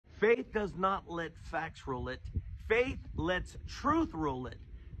Faith does not let facts rule it. Faith lets truth rule it.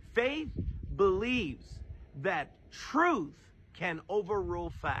 Faith believes that truth can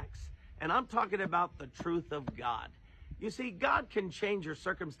overrule facts. And I'm talking about the truth of God. You see, God can change your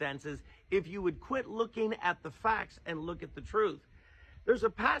circumstances if you would quit looking at the facts and look at the truth. There's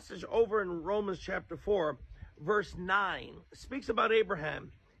a passage over in Romans chapter 4, verse 9. It speaks about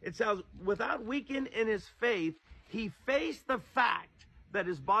Abraham. It says, without weakening in his faith, he faced the fact that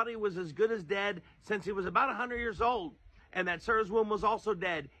his body was as good as dead since he was about 100 years old, and that Sarah's womb was also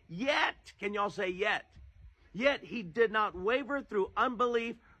dead. Yet, can y'all say yet? Yet he did not waver through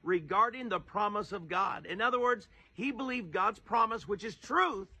unbelief regarding the promise of God. In other words, he believed God's promise, which is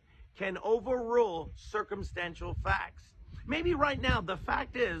truth, can overrule circumstantial facts. Maybe right now the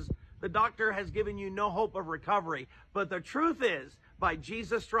fact is the doctor has given you no hope of recovery, but the truth is by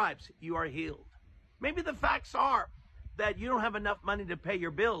Jesus' stripes you are healed. Maybe the facts are that you don't have enough money to pay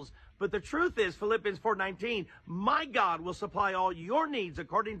your bills, but the truth is Philippians 4:19, my God will supply all your needs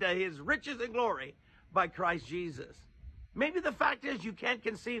according to his riches and glory by Christ Jesus. Maybe the fact is you can't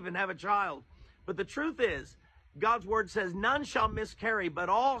conceive and have a child, but the truth is God's word says none shall miscarry, but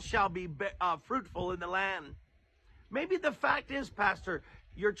all shall be fruitful in the land. Maybe the fact is, Pastor,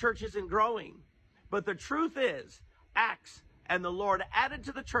 your church isn't growing, but the truth is Acts, and the Lord added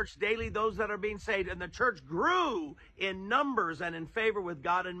to the church daily those that are being saved, and the church grew in numbers and in favor with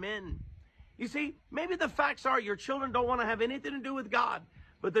God and men. You see, maybe the facts are your children don't want to have anything to do with God,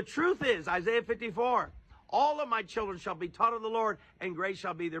 but the truth is Isaiah 54, all of my children shall be taught of the Lord, and great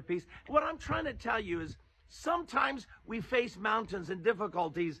shall be their peace. What I'm trying to tell you is sometimes we face mountains and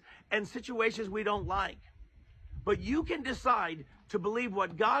difficulties and situations we don't like. But you can decide to believe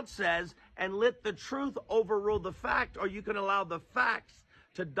what God says and let the truth overrule the fact, or you can allow the facts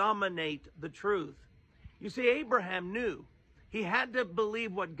to dominate the truth. You see, Abraham knew he had to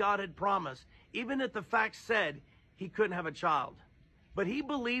believe what God had promised, even if the facts said he couldn't have a child. But he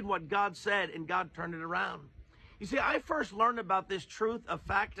believed what God said, and God turned it around. You see, I first learned about this truth of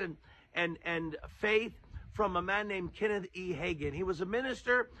fact and faith from a man named Kenneth E. Hagin. He was a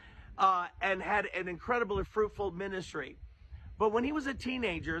minister and had an incredibly fruitful ministry. But when he was a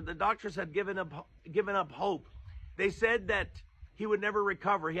teenager, the doctors had given up hope. They said that he would never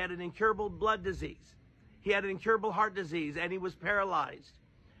recover. He had an incurable blood disease. He had an incurable heart disease, and he was paralyzed.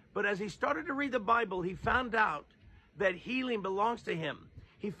 But as he started to read the Bible, he found out that healing belongs to him.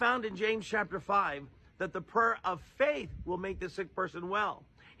 He found in James chapter 5 that the prayer of faith will make the sick person well.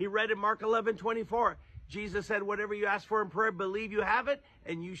 He read in Mark 11:24, Jesus said, whatever you ask for in prayer, believe you have it,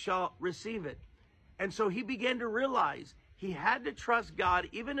 and you shall receive it. And so he began to realize he had to trust God,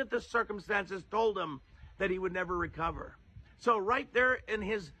 even if the circumstances told him that he would never recover. So right there in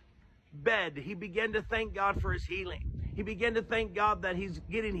his bed, he began to thank God for his healing. He began to thank God that he's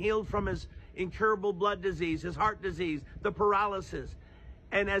getting healed from his incurable blood disease, his heart disease, the paralysis.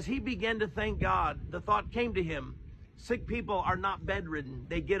 And as he began to thank God, the thought came to him, sick people are not bedridden.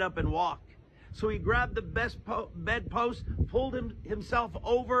 They get up and walk. So he grabbed the best bedpost, pulled himself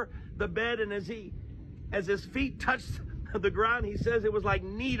over the bed, and as his feet touched the ground, he says it was like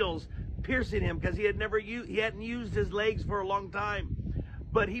needles piercing him, because he hadn't used his legs for a long time.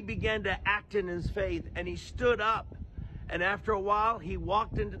 But he began to act in his faith, and he stood up. And after a while, he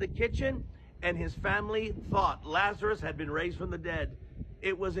walked into the kitchen, and his family thought Lazarus had been raised from the dead.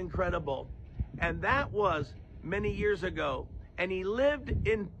 It was incredible. And that was many years ago. And he lived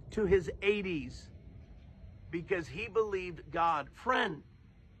into his 80s because he believed God. Friend,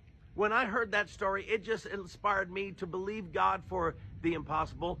 when I heard that story, it just inspired me to believe God for the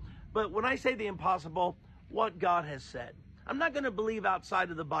impossible. But when I say the impossible, what God has said. I'm not going to believe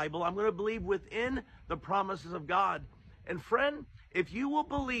outside of the Bible. I'm going to believe within the promises of God. And friend, if you will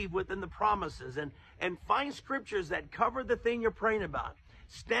believe within the promises and find scriptures that cover the thing you're praying about,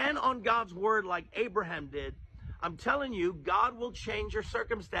 stand on God's word like Abraham did, I'm telling you, God will change your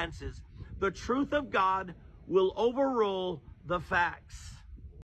circumstances. The truth of God will overrule the facts.